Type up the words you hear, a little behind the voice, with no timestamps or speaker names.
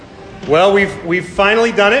Well, we've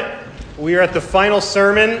finally done it. We are at the final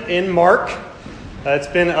sermon in Mark. It's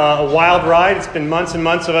been a wild ride. It's been months and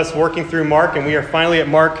months of us working through Mark, and we are finally at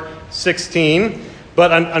Mark 16.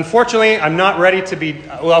 But unfortunately, I'm not ready to be,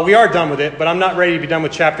 well, we are done with it, but I'm not ready to be done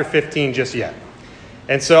with chapter 15 just yet.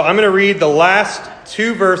 And so I'm going to read the last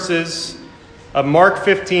two verses of Mark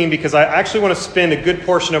 15 because I actually want to spend a good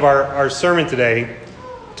portion of our sermon today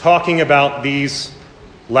talking about these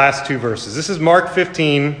last two verses. This is Mark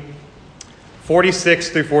 15, 46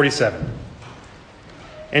 through 47.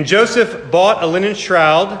 And Joseph bought a linen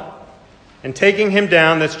shroud, and taking him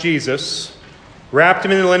down, that's Jesus, wrapped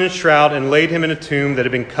him in the linen shroud and laid him in a tomb that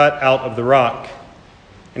had been cut out of the rock.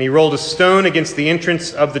 And he rolled a stone against the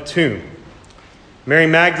entrance of the tomb. Mary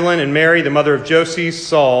Magdalene and Mary, the mother of Joses,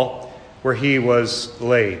 saw where he was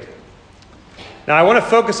laid. Now I want to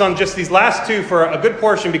focus on just these last two for a good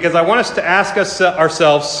portion because I want us to ask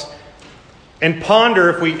ourselves and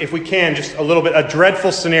ponder, if we can, just a little bit, a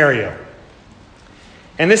dreadful scenario.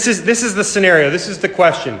 And this is the scenario. This is the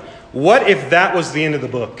question. What if that was the end of the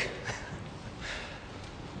book?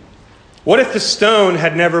 What if the stone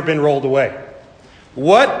had never been rolled away?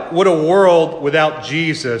 What would a world without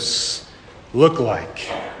Jesus look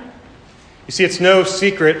like? You see, it's no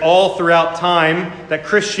secret all throughout time that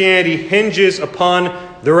Christianity hinges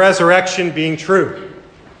upon the resurrection being true.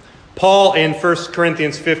 Paul in 1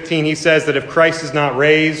 Corinthians 15, he says that if Christ is not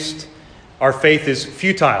raised, our faith is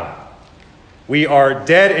futile. We are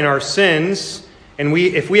dead in our sins, and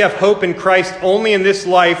if we have hope in Christ only in this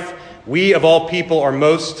life, we of all people are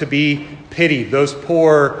most to be pitied, those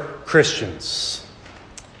poor Christians.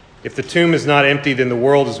 If the tomb is not empty, then the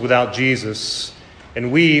world is without Jesus,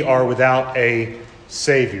 and we are without a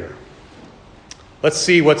Savior. Let's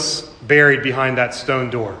see what's buried behind that stone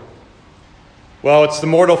door. Well, it's the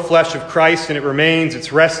mortal flesh of Christ, and it remains.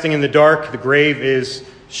 It's resting in the dark. The grave is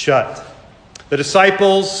shut. The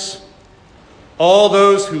disciples, all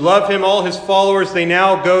those who love him, all his followers, they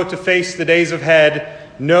now go to face the days ahead,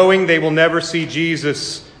 knowing they will never see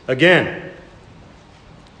Jesus again.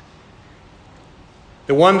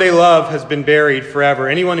 The one they love has been buried forever.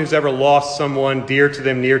 Anyone who's ever lost someone dear to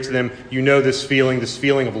them, near to them, you know this feeling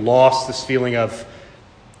of loss, this feeling of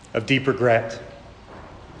deep regret.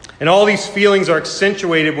 And all these feelings are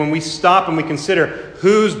accentuated when we stop and we consider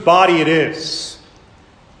whose body it is.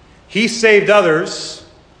 He saved others.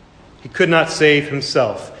 He could not save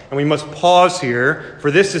himself. And we must pause here,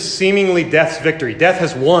 for this is seemingly death's victory. Death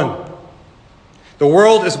has won. The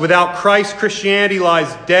world is without Christ. Christianity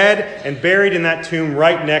lies dead and buried in that tomb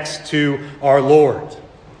right next to our Lord.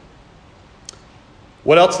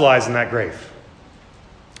 What else lies in that grave?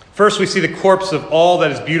 First, we see the corpse of all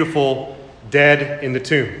that is beautiful dead in the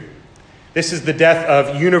tomb. This is the death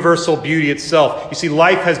of universal beauty itself. You see,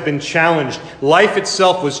 life has been challenged. Life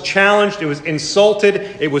itself was challenged. It was insulted.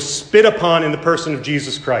 It was spit upon in the person of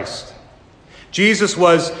Jesus Christ. Jesus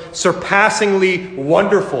was surpassingly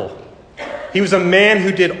wonderful. He was a man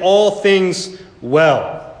who did all things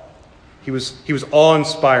well. He was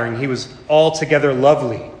awe-inspiring. He was altogether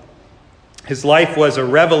lovely. His life was a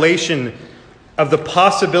revelation of the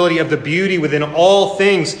possibility of the beauty within all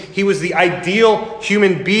things. He was the ideal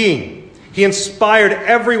human being. He inspired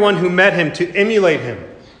everyone who met him to emulate him.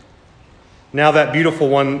 Now that beautiful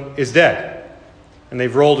one is dead, and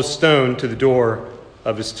they've rolled a stone to the door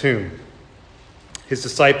of his tomb. His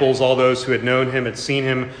disciples, all those who had known him, had seen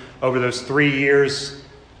him over those 3 years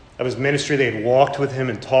of his ministry. They had walked with him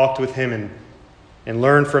and talked with him and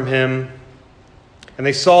learned from him. And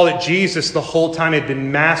they saw that Jesus the whole time had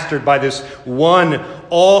been mastered by this one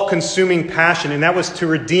all-consuming passion, and that was to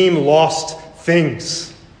redeem lost things.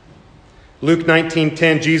 Luke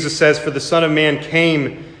 19:10, Jesus says, "For the Son of Man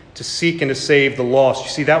came to seek and to save the lost." You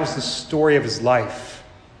see, that was the story of his life.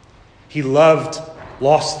 He loved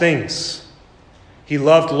lost things. He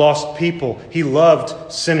loved lost people. He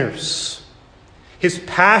loved sinners. His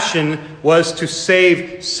passion was to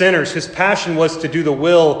save sinners. His passion was to do the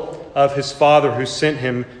will of his Father who sent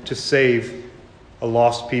him to save a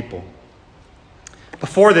lost people.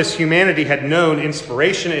 Before this, humanity had known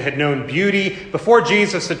inspiration. It had known beauty. Before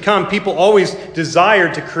Jesus had come, people always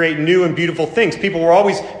desired to create new and beautiful things. People were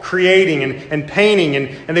always creating and painting,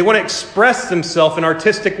 and they want to express themselves in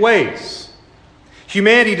artistic ways.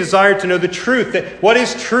 Humanity desired to know the truth. What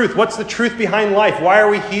is truth? What's the truth behind life? Why are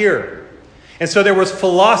we here? And so there was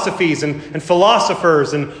philosophies and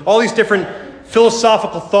philosophers and all these different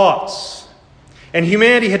philosophical thoughts. And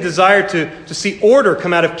humanity had desired to see order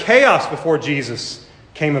come out of chaos before Jesus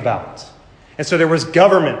came about. And so there was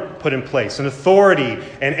government put in place, and authority,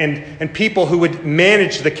 and people who would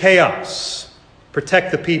manage the chaos,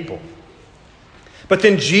 protect the people. But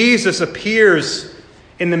then Jesus appears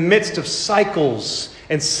in the midst of cycles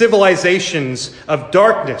and civilizations of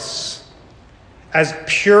darkness as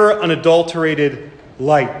pure, unadulterated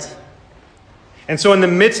light. And so in the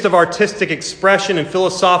midst of artistic expression and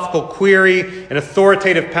philosophical query and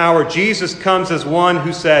authoritative power, Jesus comes as one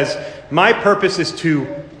who says, my purpose is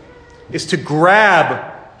to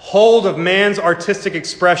grab hold of man's artistic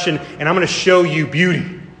expression, and I'm going to show you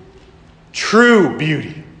beauty. True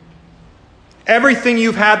beauty. Everything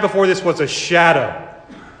you've had before this was a shadow.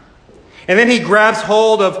 And then he grabs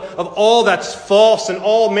hold of all that's false and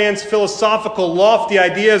all man's philosophical, lofty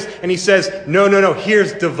ideas, and he says, no,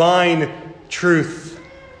 here's divine truth.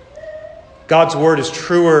 God's word is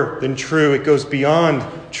truer than true. It goes beyond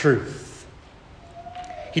truth.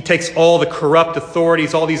 He takes all the corrupt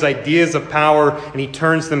authorities, all these ideas of power, and he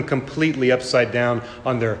turns them completely upside down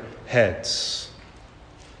on their heads.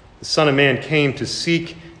 The Son of Man came to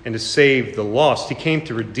seek and to save the lost. He came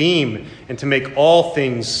to redeem and to make all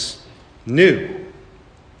things new.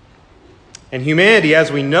 And humanity,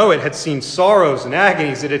 as we know it, had seen sorrows and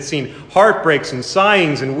agonies. It had seen heartbreaks and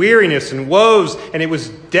sighings and weariness and woes. And it was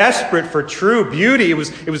desperate for true beauty. It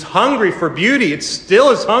was hungry for beauty. It still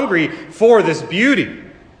is hungry for this beauty.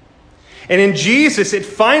 And in Jesus, it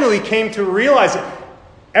finally came to realize that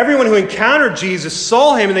everyone who encountered Jesus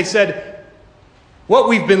saw him and they said, what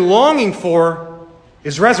we've been longing for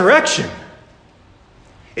is resurrection.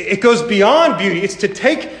 It goes beyond beauty. It's to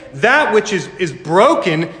take that which is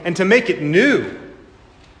broken and to make it new.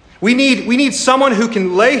 We need someone who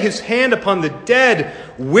can lay his hand upon the dead,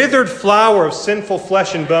 withered flower of sinful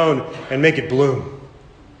flesh and bone and make it bloom.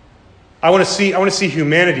 I want to see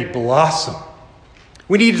humanity blossom.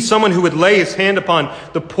 We needed someone who would lay his hand upon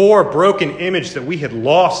the poor, broken image that we had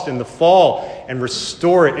lost in the fall and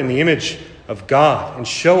restore it in the image of God and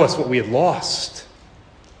show us what we had lost.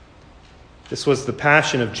 This was the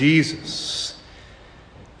passion of Jesus.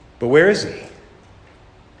 But where is he?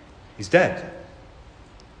 He's dead.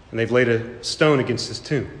 And they've laid a stone against his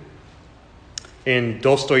tomb. In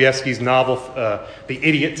Dostoevsky's novel, The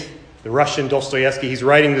Idiot, the Russian Dostoevsky, he's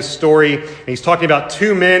writing this story, and he's talking about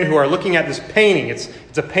two men who are looking at this painting. It's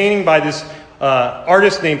a painting by this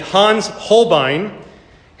artist named Hans Holbein,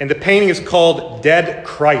 and the painting is called Dead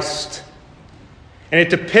Christ. And it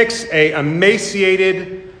depicts a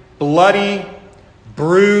emaciated, bloody,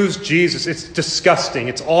 bruised Jesus. It's disgusting.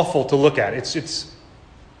 It's awful to look at.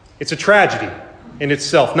 It's a tragedy in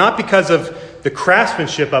itself. Not because of the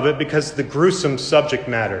craftsmanship of it, because of the gruesome subject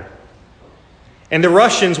matter. And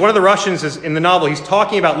one of the Russians is in the novel, he's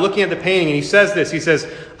talking about looking at the painting, and he says this. He says,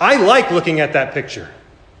 I like looking at that picture.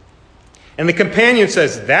 And the companion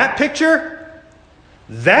says, that picture?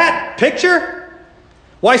 That picture?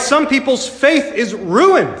 Why, some people's faith is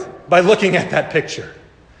ruined by looking at that picture.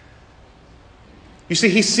 You see,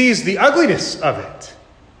 he sees the ugliness of it.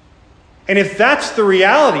 And if that's the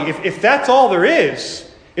reality, if that's all there is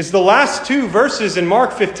the last two verses in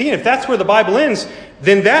Mark 15, if that's where the Bible ends,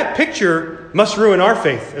 then that picture must ruin our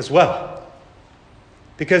faith as well.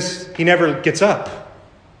 Because he never gets up.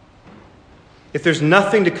 If there's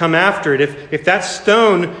nothing to come after it, if that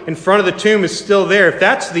stone in front of the tomb is still there, if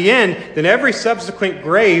that's the end, then every subsequent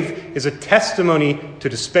grave is a testimony to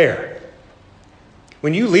despair.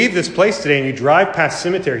 When you leave this place today and you drive past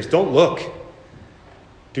cemeteries, don't look.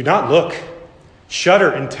 Do not look.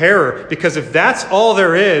 Shudder in terror, because if that's all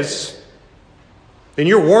there is, then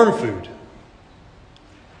you're worm food.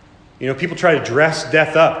 You know, people try to dress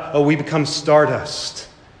death up. Oh, we become stardust.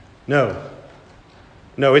 No,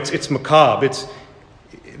 it's macabre.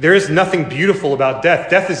 There is nothing beautiful about death.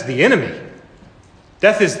 Death is the enemy.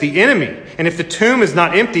 Death is the enemy. And if the tomb is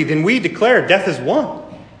not empty, then we declare death is won.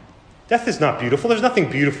 Death is not beautiful. There's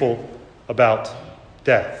nothing beautiful about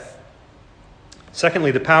death.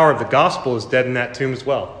 Secondly, the power of the gospel is dead in that tomb as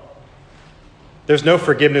well. There's no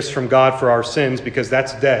forgiveness from God for our sins because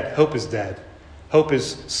that's dead. Hope is dead. Hope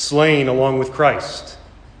is slain along with Christ.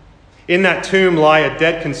 In that tomb lie a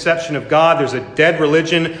dead conception of God. There's a dead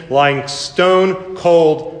religion lying stone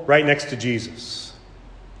cold right next to Jesus.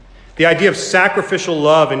 The idea of sacrificial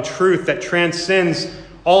love and truth that transcends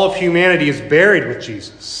all of humanity is buried with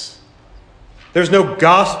Jesus. There's no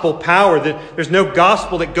gospel power. There's no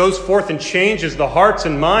gospel that goes forth and changes the hearts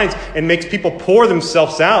and minds and makes people pour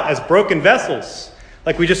themselves out as broken vessels,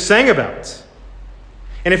 like we just sang about.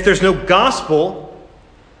 And if there's no gospel,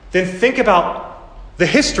 then think about the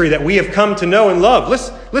history that we have come to know and love.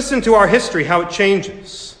 Listen to our history, how it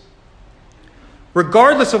changes.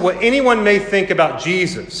 Regardless of what anyone may think about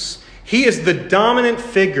Jesus, he is the dominant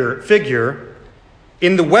figure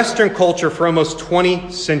in the Western culture for almost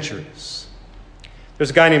 20 centuries. There's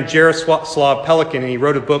a guy named Jaroslav Pelikan, and he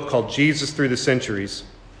wrote a book called Jesus Through the Centuries.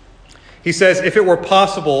 He says, if it were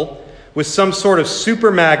possible with some sort of super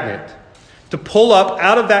magnet to pull up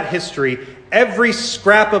out of that history every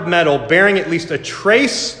scrap of metal bearing at least a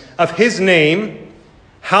trace of his name,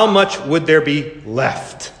 how much would there be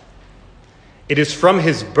left? It is from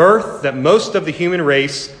his birth that most of the human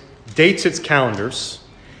race dates its calendars.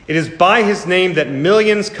 It is by his name that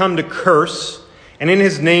millions come to curse, and in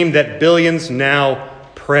his name that billions now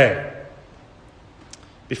pray.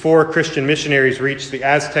 Before Christian missionaries reached the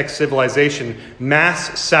Aztec civilization,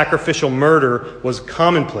 mass sacrificial murder was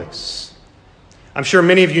commonplace. I'm sure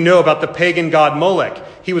many of you know about the pagan god Molech.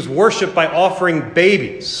 He was worshipped by offering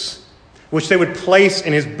babies, which they would place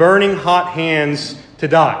in his burning hot hands to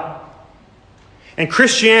die. And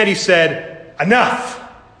Christianity said, enough.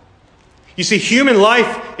 You see, human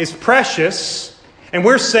life is precious, and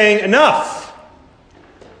we're saying enough.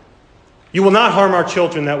 You will not harm our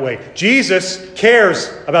children that way. Jesus cares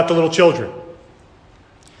about the little children.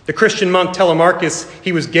 The Christian monk Telemachus,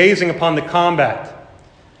 he was gazing upon the combat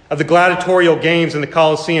of the gladiatorial games in the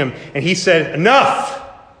Colosseum, and he said, enough!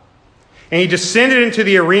 And he descended into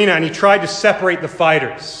the arena, and he tried to separate the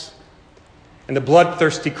fighters. And the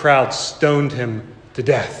bloodthirsty crowd stoned him to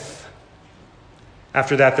death.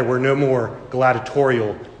 After that, there were no more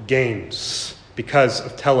gladiatorial games because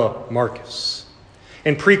of Telemachus.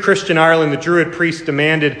 In pre-Christian Ireland, the Druid priests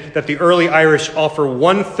demanded that the early Irish offer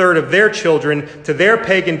 1/3 of their children to their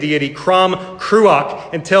pagan deity, Crom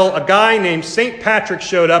Cruach, until a guy named St. Patrick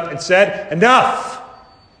showed up and said, enough!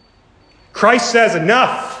 Christ says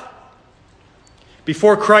enough!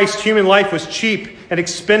 Before Christ, human life was cheap and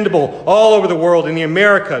expendable all over the world, in the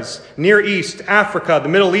Americas, Near East, Africa, the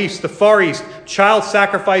Middle East, the Far East. Child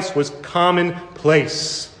sacrifice was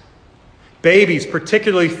commonplace. Babies,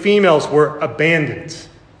 particularly females, were abandoned.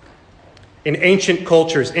 In ancient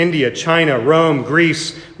cultures, India, China, Rome,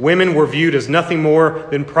 Greece, women were viewed as nothing more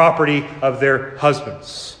than property of their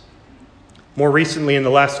husbands. More recently, in the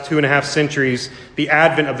last 2.5 centuries, the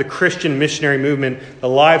advent of the Christian missionary movement, the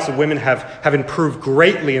lives of women have improved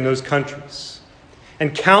greatly in those countries.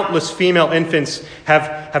 And countless female infants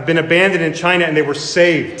have been abandoned in China, and they were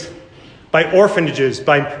saved by orphanages,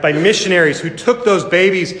 by missionaries who took those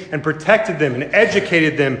babies and protected them and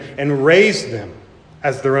educated them and raised them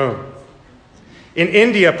as their own. In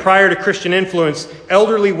India, prior to Christian influence,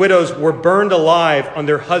 elderly widows were burned alive on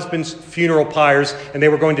their husbands' funeral pyres, and they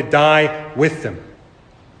were going to die with them.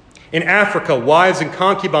 In Africa, wives and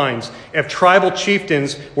concubines of tribal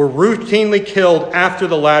chieftains were routinely killed after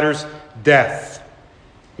the latter's death.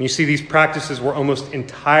 And you see, these practices were almost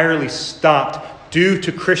entirely stopped due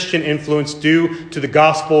to Christian influence, due to the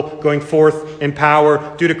gospel going forth in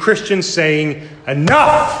power, due to Christians saying,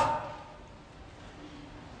 enough!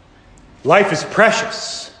 Life is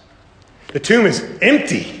precious. The tomb is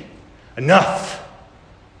empty. Enough.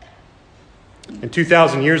 And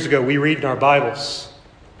 2,000 years ago, we read in our Bibles,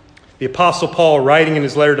 the Apostle Paul, writing in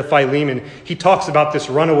his letter to Philemon, he talks about this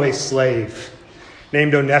runaway slave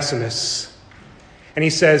named Onesimus. And he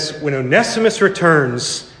says, when Onesimus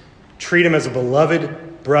returns, treat him as a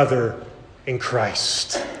beloved brother in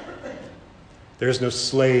Christ. There is no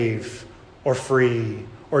slave or free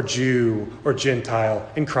or Jew or Gentile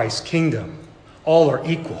in Christ's kingdom. All are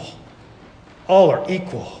equal. All are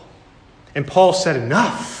equal. And Paul said,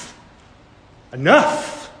 enough.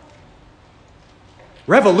 Enough.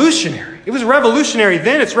 Revolutionary. It was revolutionary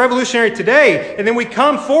then. It's revolutionary today. And then we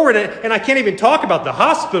come forward, and I can't even talk about the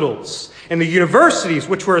hospitals and the universities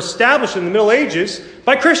which were established in the Middle Ages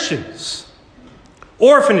by Christians.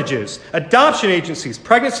 Orphanages, adoption agencies,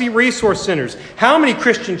 pregnancy resource centers. How many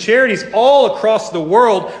Christian charities all across the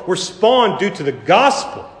world were spawned due to the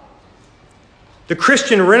gospel? The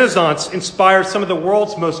Christian Renaissance inspired some of the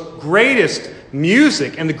world's most greatest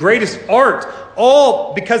music and the greatest art,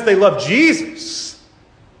 all because they love Jesus.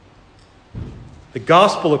 The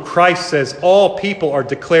gospel of Christ says all people are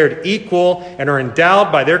declared equal and are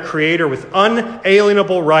endowed by their Creator with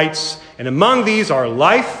unalienable rights, and among these are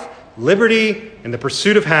life, liberty, and the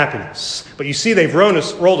pursuit of happiness. But you see, they've rolled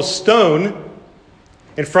a stone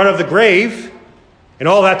in front of the grave, and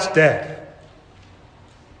all that's dead.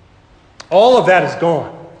 All of that is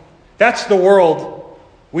gone. That's the world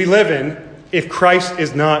we live in if Christ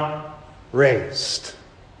is not raised.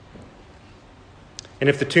 And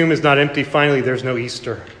if the tomb is not empty, finally, there's no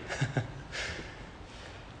Easter.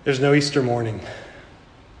 There's no Easter morning.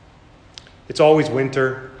 It's always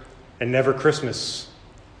winter and never Christmas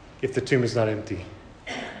if the tomb is not empty.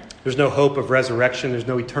 There's no hope of resurrection. There's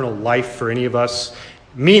no eternal life for any of us.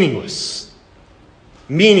 Meaningless.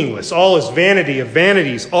 meaningless. All is vanity of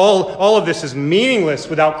vanities. All of this is meaningless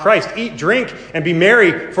without Christ. Eat, drink, and be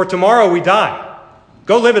merry, for tomorrow we die.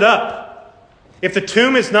 Go live it up. If the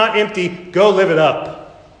tomb is not empty, go live it up.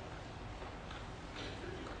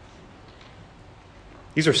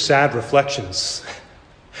 These are sad reflections.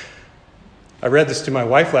 I read this to my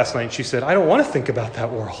wife last night, and she said, I don't want to think about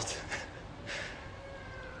that world.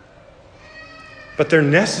 But they're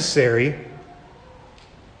necessary,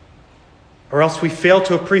 or else we fail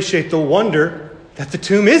to appreciate the wonder that the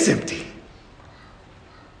tomb is empty.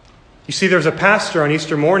 You see, there's a pastor on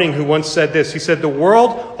Easter morning who once said this. He said, the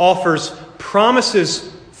world offers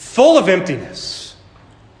promises full of emptiness,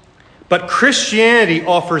 but Christianity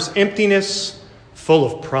offers emptiness full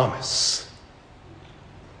of promise.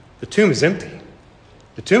 The tomb is empty.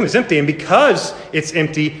 The tomb is empty, and because it's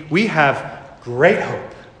empty, we have great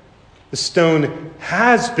hope. The stone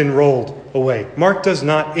has been rolled away. Mark does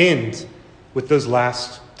not end with those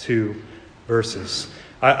last two verses.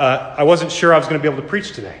 I wasn't sure I was going to be able to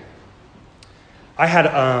preach today. I had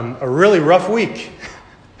a really rough week.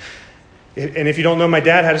 And if you don't know, my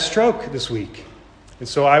dad had a stroke this week. And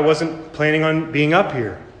so I wasn't planning on being up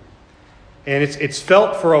here. And it's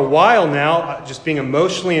felt for a while now, just being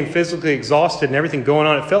emotionally and physically exhausted and everything going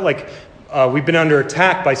on. It felt like we've been under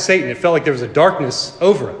attack by Satan. It felt like there was a darkness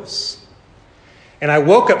over us. And I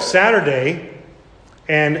woke up Saturday,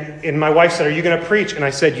 and my wife said, are you going to preach? And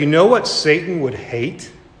I said, you know what Satan would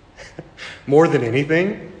hate more than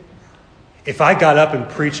anything? If I got up and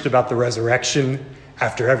preached about the resurrection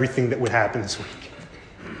after everything that would happen this week.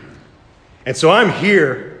 And so I'm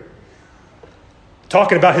here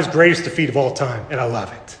talking about his greatest defeat of all time, and I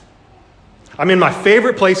love it. I'm in my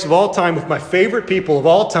favorite place of all time with my favorite people of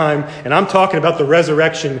all time, and I'm talking about the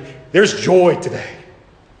resurrection. There's joy today.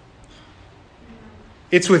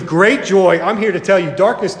 It's with great joy I'm here to tell you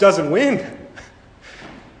darkness doesn't win.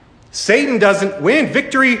 Satan doesn't win.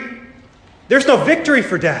 Victory, there's no victory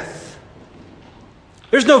for death.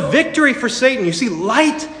 There's no victory for Satan. You see,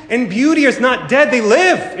 light and beauty is not dead. They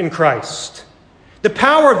live in Christ. The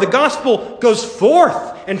power of the gospel goes forth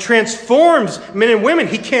and transforms men and women.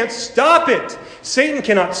 He can't stop it. Satan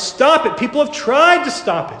cannot stop it. People have tried to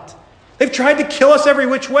stop it. They've tried to kill us every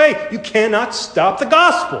which way. You cannot stop the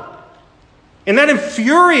gospel. And that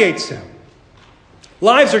infuriates him.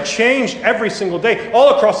 Lives are changed every single day.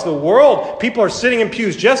 All across the world, people are sitting in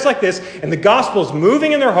pews just like this, and the gospel is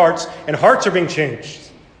moving in their hearts, and hearts are being changed.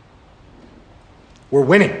 We're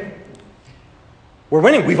winning. We're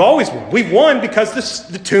winning. We've always won. We've won because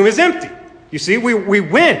the tomb is empty. You see, we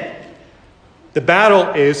win. The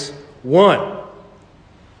battle is won.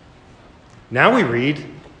 Now we read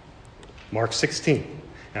Mark 16.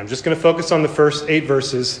 And I'm just going to focus on the first 8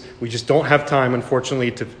 verses. We just don't have time,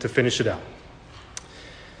 unfortunately, to finish it out.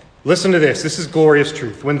 Listen to this. This is glorious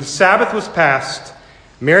truth. When the Sabbath was passed,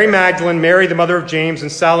 Mary Magdalene, Mary the mother of James, and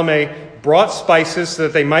Salome brought spices so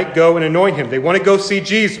that they might go and anoint him. They want to go see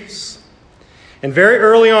Jesus. And very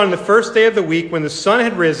early on, the first day of the week, when the sun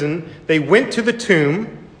had risen, they went to the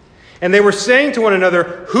tomb, and they were saying to one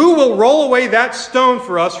another, who will roll away that stone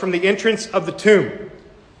for us from the entrance of the tomb?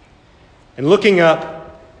 And looking up,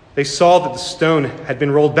 they saw that the stone had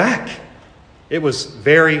been rolled back. It was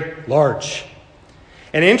very large.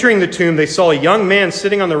 And entering the tomb, they saw a young man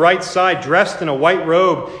sitting on the right side, dressed in a white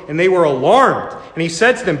robe, and they were alarmed. And he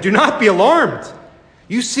said to them, do not be alarmed.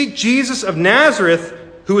 You seek Jesus of Nazareth,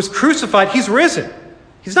 who was crucified. He's risen.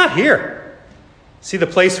 He's not here. See the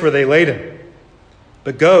place where they laid him.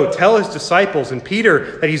 But go, tell his disciples and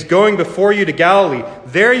Peter that he's going before you to Galilee.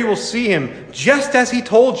 There you will see him, just as he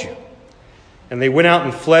told you. And they went out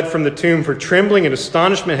and fled from the tomb, for trembling and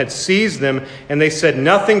astonishment had seized them, and they said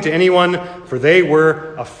nothing to anyone, for they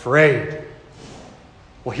were afraid.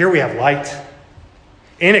 Well, here we have light.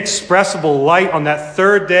 Inexpressible light on that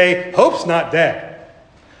third day. Hope's not dead.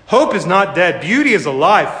 Hope is not dead. Beauty is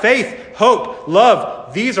alive. Faith, hope,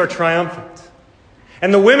 love, these are triumphant.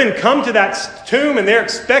 And the women come to that tomb, and they're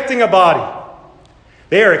expecting a body.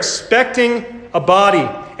 They are expecting a body.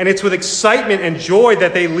 And it's with excitement and joy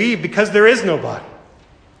that they leave because there is no body.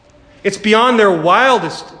 It's beyond their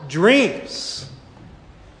wildest dreams.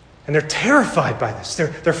 And they're terrified by this.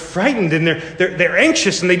 They're frightened and they're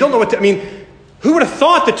anxious and they don't know what to... I mean, who would have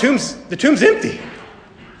thought the tomb's empty?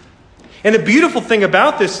 And the beautiful thing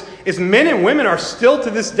about this is men and women are still to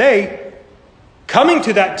this day coming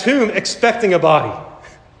to that tomb expecting a body.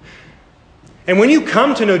 And when you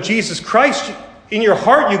come to know Jesus Christ, in your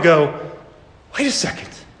heart you go, wait a second.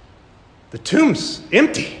 The tomb's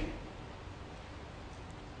empty.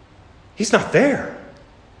 He's not there.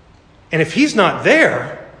 And if he's not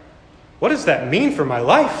there, what does that mean for my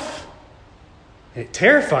life? And it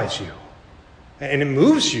terrifies you. And it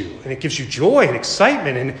moves you. And it gives you joy and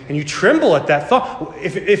excitement. And you tremble at that thought.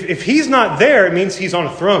 If he's not there, it means he's on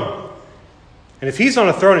a throne. And if he's on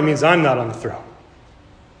a throne, it means I'm not on the throne.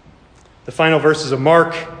 The final verses of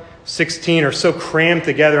Mark 16 are so crammed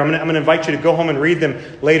together. I'm going to invite you to go home and read them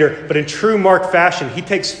later. But in true Mark fashion, he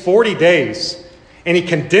takes 40 days and he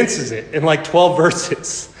condenses it in like 12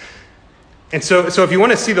 verses. And so if you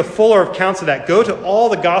want to see the fuller accounts of that, go to all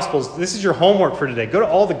the Gospels. This is your homework for today. Go to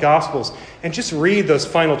all the Gospels and just read those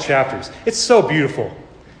final chapters. It's so beautiful.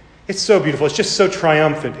 It's so beautiful. It's just so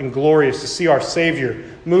triumphant and glorious to see our Savior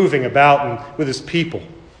moving about and with his people.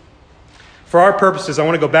 For our purposes, I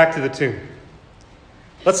want to go back to the tomb.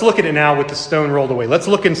 Let's look at it now with the stone rolled away. Let's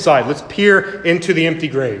look inside. Let's peer into the empty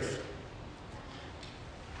grave.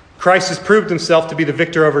 Christ has proved himself to be the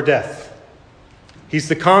victor over death. He's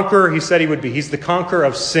the conqueror he said he would be. He's the conqueror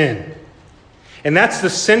of sin. And that's the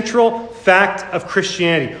central fact of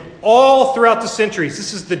Christianity. All throughout the centuries,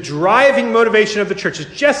 this is the driving motivation of the church.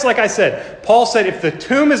 It's just like I said. Paul said, if the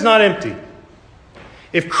tomb is not empty,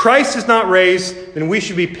 if Christ is not raised, then we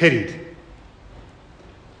should be pitied.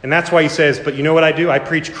 And that's why he says, but you know what I do? I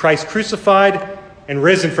preach Christ crucified and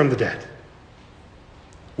risen from the dead.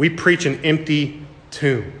 We preach an empty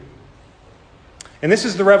tomb. And this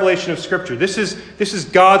is the revelation of Scripture. This is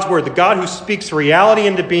God's word. The God who speaks reality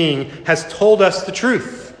into being has told us the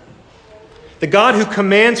truth. The God who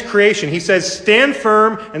commands creation, he says, stand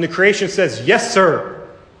firm, and the creation says, yes, sir.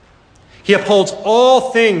 He upholds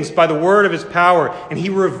all things by the word of his power, and he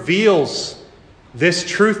reveals this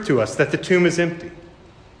truth to us, that the tomb is empty.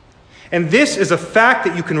 And this is a fact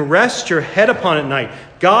that you can rest your head upon at night.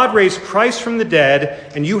 God raised Christ from the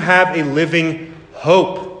dead, and you have a living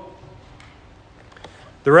hope.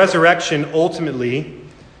 The resurrection ultimately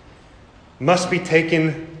must be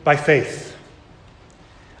taken by faith.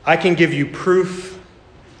 I can give you proof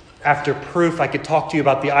after proof. I could talk to you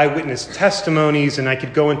about the eyewitness testimonies, and I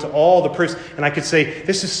could go into all the proofs, and I could say,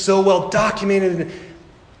 this is so well documented.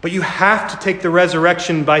 But you have to take the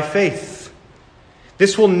resurrection by faith.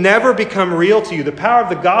 This will never become real to you. The power of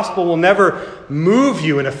the gospel will never move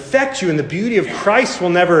you and affect you, and the beauty of Christ will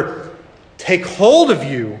never take hold of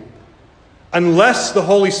you unless the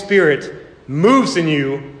Holy Spirit moves in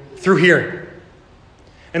you through hearing.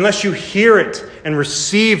 Unless you hear it and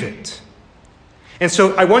receive it. And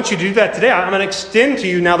so I want you to do that today. I'm going to extend to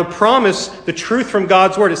you now the promise, the truth from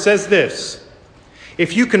God's word. It says this: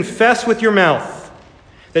 if you confess with your mouth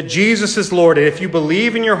that Jesus is Lord, and if you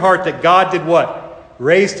believe in your heart that God did what?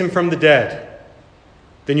 Raised him from the dead,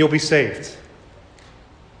 then you'll be saved.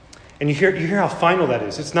 And you hear how final that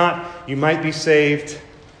is. It's not, you might be saved.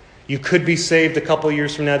 You could be saved a couple of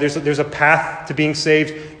years from now. There's a path to being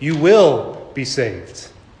saved. You will be saved.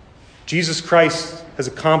 Jesus Christ has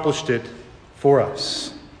accomplished it for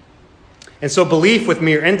us. And so belief with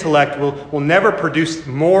mere intellect will never produce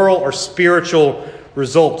moral or spiritual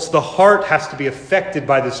results. The heart has to be affected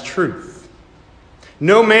by this truth.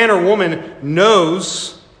 No man or woman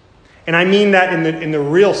knows, and I mean that in the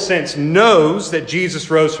real sense, knows that Jesus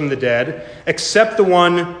rose from the dead, except the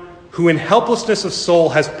one who in helplessness of soul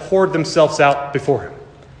has poured themselves out before him.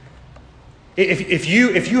 If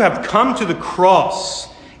you have come to the cross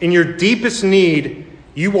in your deepest need,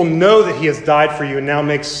 you will know that he has died for you and now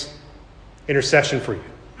makes intercession for you.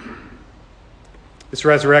 This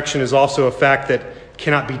resurrection is also a fact that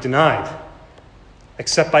cannot be denied,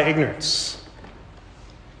 except by ignorance.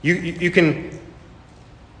 You can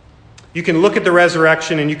look at the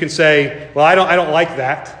resurrection and you can say, well, I don't like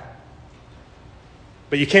that.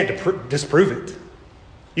 But you can't disprove it.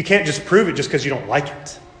 You can't disprove it just because you don't like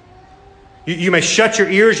it. You may shut your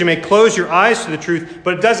ears, you may close your eyes to the truth,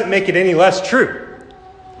 but it doesn't make it any less true.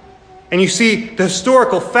 And you see the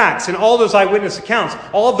historical facts and all those eyewitness accounts,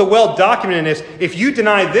 all of the well-documentedness. If you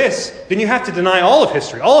deny this, then you have to deny all of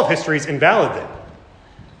history. All of history is invalid then.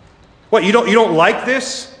 What, you don't like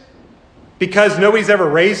this because nobody's ever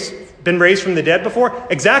been raised from the dead before?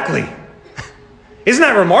 Exactly. Isn't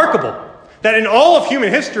that remarkable? That in all of human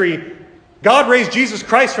history, God raised Jesus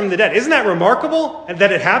Christ from the dead. Isn't that remarkable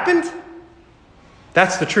that it happened?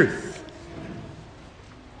 That's the truth.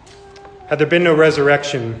 Had there been no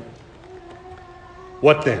resurrection,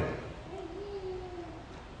 what then?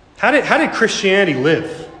 How did Christianity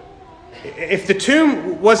live? If the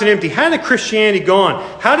tomb wasn't empty, how did Christianity go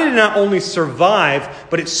on? How did it not only survive,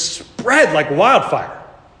 but it spread like wildfire?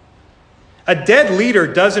 A dead leader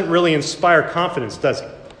doesn't really inspire confidence, does he?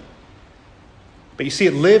 But you see,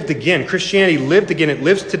 it lived again. Christianity lived again. It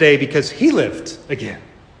lives today because he lived again.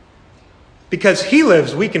 Because he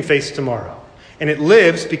lives, we can face tomorrow. And it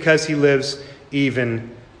lives because he lives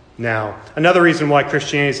even now. Another reason why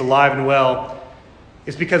Christianity is alive and well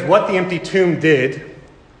is because what the empty tomb did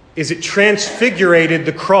is it transfigurated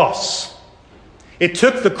the cross. It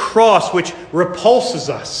took the cross, which repulses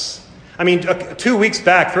us. I mean, 3 weeks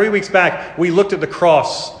back, we looked at the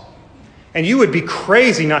cross, and you would be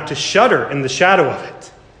crazy not to shudder in the shadow of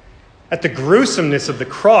it. At the gruesomeness of the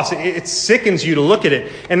cross, it sickens you to look at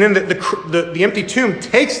it. And then the empty tomb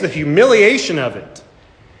takes the humiliation of it,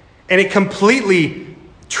 and it completely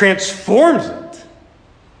transforms it.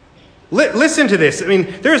 Listen to this. I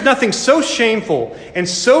mean, there is nothing so shameful and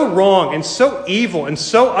so wrong and so evil and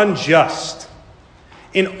so unjust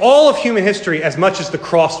in all of human history as much as the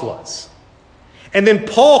cross was. And then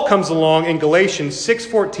Paul comes along in Galatians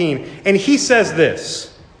 6:14, and he says this,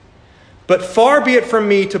 "But far be it from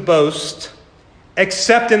me to boast,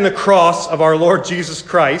 except in the cross of our Lord Jesus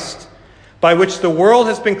Christ, by which the world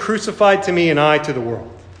has been crucified to me and I to the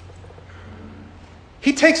world."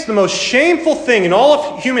 He takes the most shameful thing in all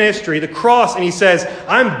of human history, the cross, and he says,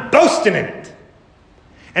 "I'm boasting in it."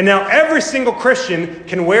 And now every single Christian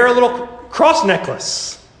can wear a little cross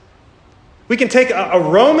necklace. We can take a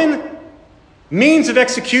Roman means of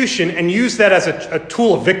execution and use that as a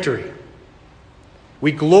tool of victory.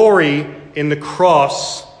 We glory in the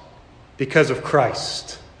cross because of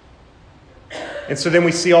Christ. And so then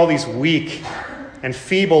we see all these weak and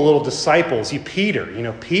feeble little disciples. Peter,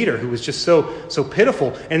 who was just so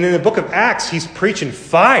pitiful. And in the book of Acts, he's preaching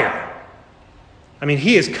fire. I mean,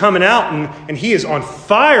 he is coming out and he is on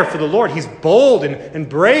fire for the Lord. He's bold and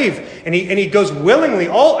brave, and he goes willingly.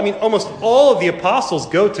 Almost all of the apostles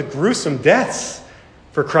go to gruesome deaths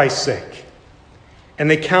for Christ's sake.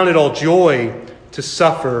 And they count it all joy to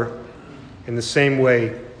suffer in the same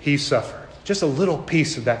way he suffered. Just a little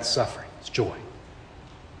piece of that suffering. It's joy.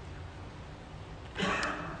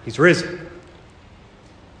 He's risen.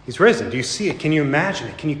 He's risen. Do you see it? Can you imagine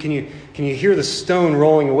it? Can you hear the stone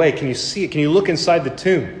rolling away? Can you see it? Can you look inside the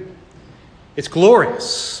tomb? It's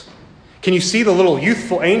glorious. Can you see the little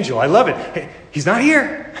youthful angel? I love it. Hey, he's not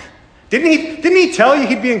here. Didn't he tell you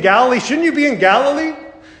he'd be in Galilee? Shouldn't you be in Galilee?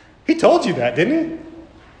 He told you that, didn't he?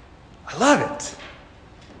 I love it.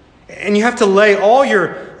 And you have to lay all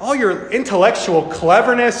your intellectual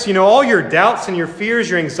cleverness, all your doubts and your fears,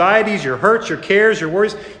 your anxieties, your hurts, your cares, your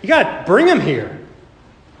worries. You got to bring them here.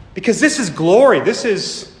 Because this is glory. This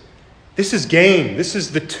is gain. This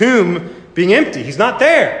is the tomb being empty. He's not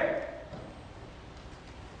there.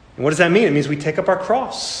 And what does that mean? It means we take up our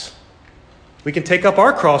cross. We can take up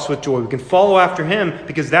our cross with joy. We can follow after him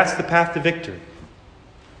because that's the path to victory.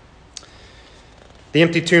 The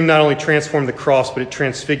empty tomb not only transformed the cross, but it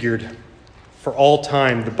transfigured for all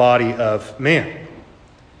time the body of man.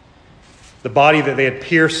 The body that they had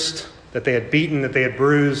pierced, that they had beaten, that they had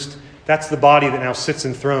bruised, that's the body that now sits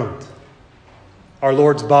enthroned. Our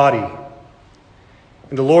Lord's body.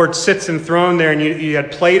 And the Lord sits enthroned there, and you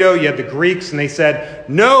had Plato, you had the Greeks, and they said,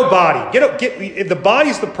 "No body. The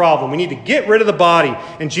body's the problem. We need to get rid of the body."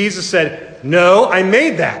 And Jesus said, "No, I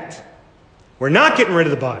made that. We're not getting rid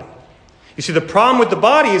of the body." You see, the problem with the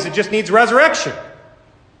body is it just needs resurrection.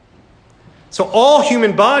 So all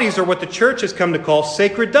human bodies are what the church has come to call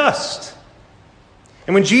sacred dust.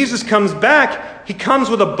 And when Jesus comes back, he comes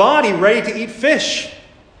with a body ready to eat fish.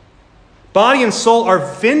 Body and soul are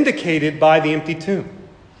vindicated by the empty tomb.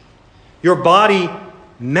 Your body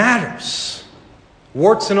matters,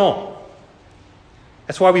 warts and all.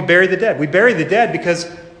 That's why we bury the dead. We bury the dead because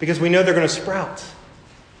we know they're going to sprout.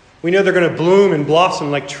 We know they're going to bloom and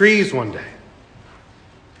blossom like trees one day.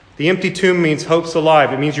 The empty tomb means hope's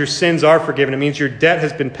alive. It means your sins are forgiven. It means your debt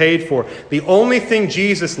has been paid for. The only thing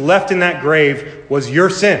Jesus left in that grave was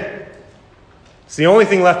your sin. It's the only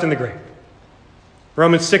thing left in the grave.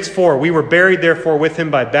 Romans 6:4, "We were buried therefore with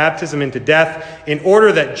him by baptism into death, in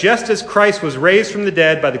order that just as Christ was raised from the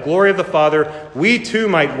dead by the glory of the Father, we too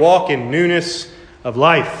might walk in newness of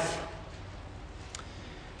life."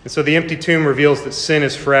 And so the empty tomb reveals that sin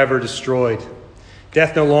is forever destroyed.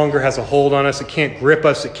 Death no longer has a hold on us. It can't grip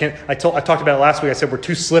us. I talked about it last week. I said we're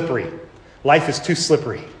too slippery. Life is too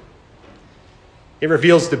slippery. It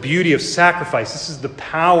reveals the beauty of sacrifice. This is the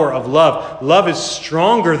power of love. Love is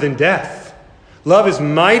stronger than death. Love is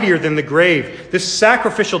mightier than the grave. This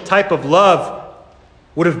sacrificial type of love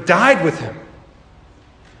would have died with him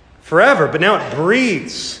forever, but now it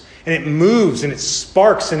breathes. And it moves and it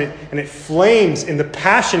sparks and it flames in the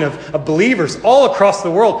passion of believers all across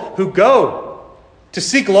the world who go to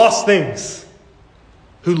seek lost things,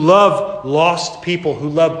 who love lost people, who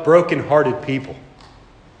love broken-hearted people.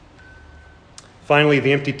 Finally,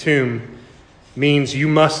 the empty tomb means you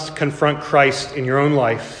must confront Christ in your own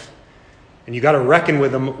life, and you got to reckon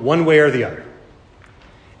with him one way or the other.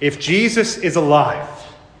 If Jesus is alive,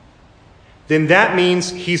 then that means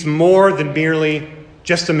he's more than merely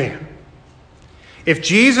just a man. If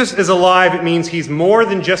Jesus is alive, it means he's more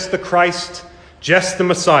than just the Christ, just the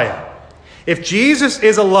Messiah. If Jesus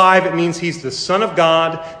is alive, it means he's the Son of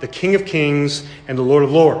God, the King of Kings, and the Lord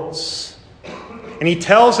of Lords. And he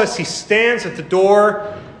tells us he stands at the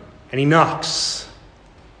door and he knocks.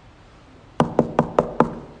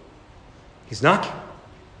 He's knocking.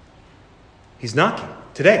 He's knocking.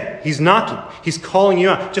 Today, he's knocking. He's calling you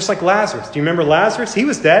out. Just like Lazarus. Do you remember Lazarus? He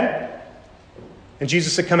was dead. And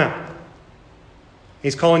Jesus said, come out.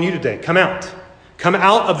 He's calling you today. Come out. Come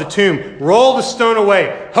out of the tomb. Roll the stone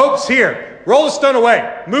away. Hope's here. Roll the stone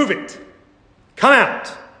away. Move it. Come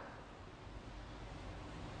out.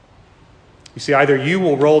 You see, either you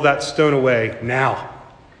will roll that stone away now,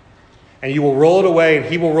 and you will roll it away, and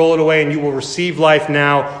he will roll it away, and you will receive life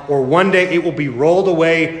now, or one day it will be rolled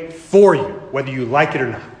away for you, whether you like it or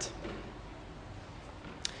not.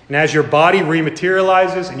 And as your body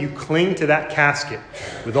rematerializes and you cling to that casket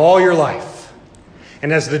with all your life,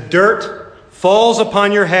 and as the dirt falls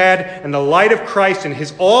upon your head and the light of Christ and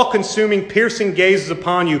his all-consuming, piercing gaze is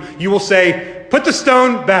upon you, you will say, put the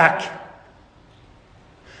stone back.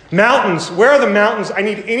 Mountains, where are the mountains? I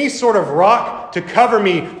need any sort of rock to cover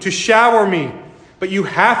me, to shower me. But you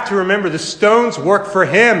have to remember the stones work for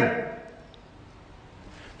him.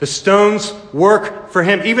 The stones work for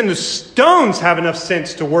him. Even the stones have enough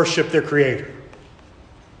sense to worship their Creator.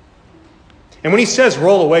 And when he says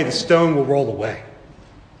roll away, the stone will roll away.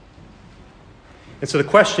 And so the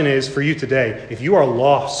question is for you today, if you are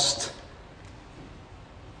lost,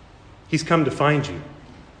 he's come to find you.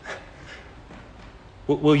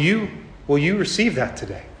 Will you receive that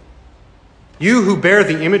today? You who bear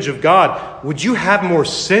the image of God, would you have more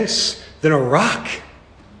sense than a rock?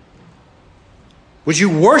 Would you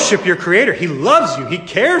worship your Creator? He loves you. He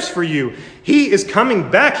cares for you. He is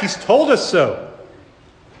coming back. He's told us so.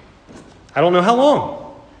 I don't know how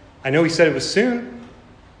long. I know he said it was soon.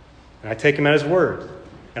 And I take him at his word.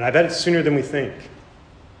 And I bet it's sooner than we think.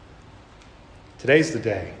 Today's the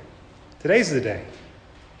day. Today's the day.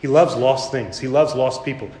 He loves lost things. He loves lost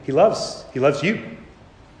people. He loves you.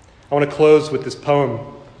 I want to close with this poem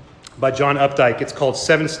by John Updike. It's called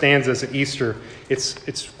 7 Stanzas at Easter.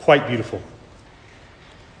 It's quite beautiful.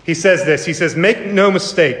 He says this. He says, make no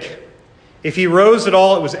mistake. If he rose at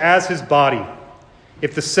all, it was as his body.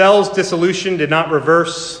 If the cell's dissolution did not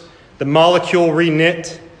reverse, the molecule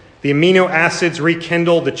reknit, the amino acids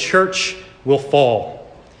rekindle, the church will fall.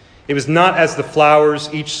 It was not as the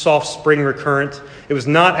flowers, each soft spring recurrent. It was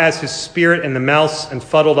not as his spirit and the mouths and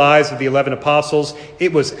fuddled eyes of the 11 apostles.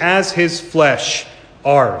 It was as his flesh,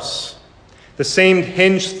 ours. The same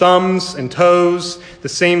hinged thumbs and toes, the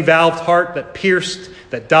same valved heart that pierced,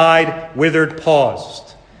 that died, withered,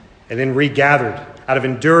 paused, and then regathered out of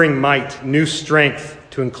enduring might, new strength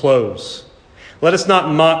to enclose. Let us not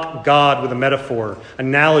mock God with a metaphor,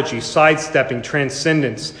 analogy, sidestepping,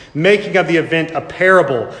 transcendence, making of the event a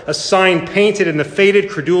parable, a sign painted in the faded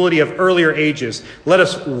credulity of earlier ages. Let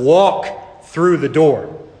us walk through the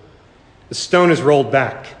door. The stone is rolled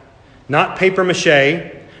back. Not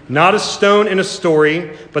papier-mâché, not a stone in a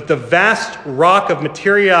story, but the vast rock of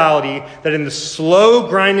materiality that in the slow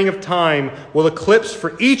grinding of time will eclipse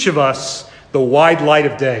for each of us the wide light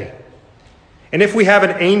of day. And if we have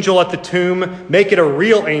an angel at the tomb, make it a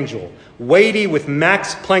real angel, weighty with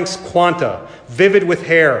Max Planck's quanta, vivid with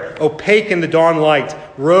hair, opaque in the dawn light,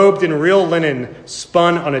 robed in real linen,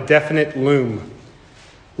 spun on a definite loom.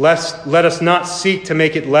 Let us not seek to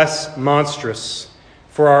make it less monstrous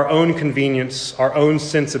for our own convenience, our own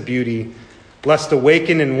sense of beauty, lest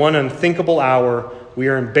awaken in one unthinkable hour, we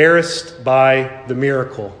are embarrassed by the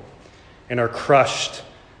miracle and are crushed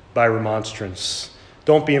by remonstrance.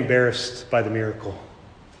 Don't be embarrassed by the miracle.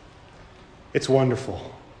 It's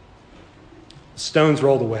wonderful. The stone's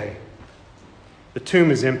rolled away. The tomb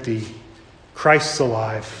is empty. Christ's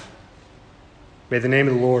alive. May the name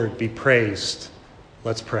of the Lord be praised.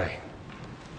 Let's pray.